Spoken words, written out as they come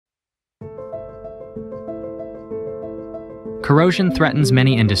Corrosion threatens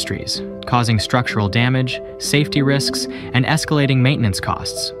many industries, causing structural damage, safety risks, and escalating maintenance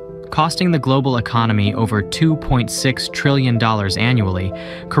costs. Costing the global economy over $2.6 trillion annually,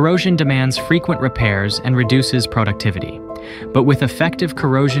 corrosion demands frequent repairs and reduces productivity. But with effective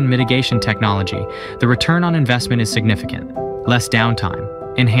corrosion mitigation technology, the return on investment is significant. Less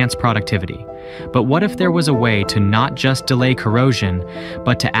downtime, enhanced productivity. But what if there was a way to not just delay corrosion,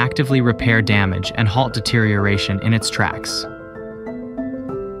 but to actively repair damage and halt deterioration in its tracks?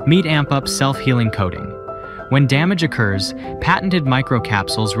 Meet AmpUp's self-healing coating. When damage occurs, patented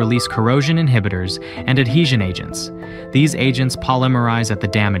microcapsules release corrosion inhibitors and adhesion agents. These agents polymerize at the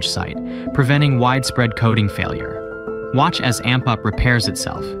damage site, preventing widespread coating failure. Watch as AmpUp repairs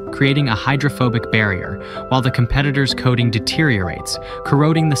itself, creating a hydrophobic barrier, while the competitor's coating deteriorates,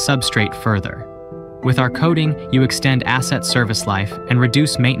 corroding the substrate further. With our coating, you extend asset service life and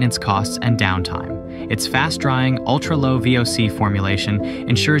reduce maintenance costs and downtime. Its fast-drying, ultra-low VOC formulation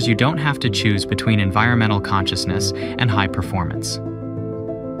ensures you don't have to choose between environmental consciousness and high performance.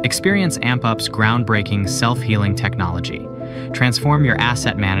 Experience AmpUp's groundbreaking self-healing technology. Transform your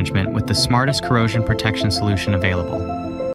asset management with the smartest corrosion protection solution available.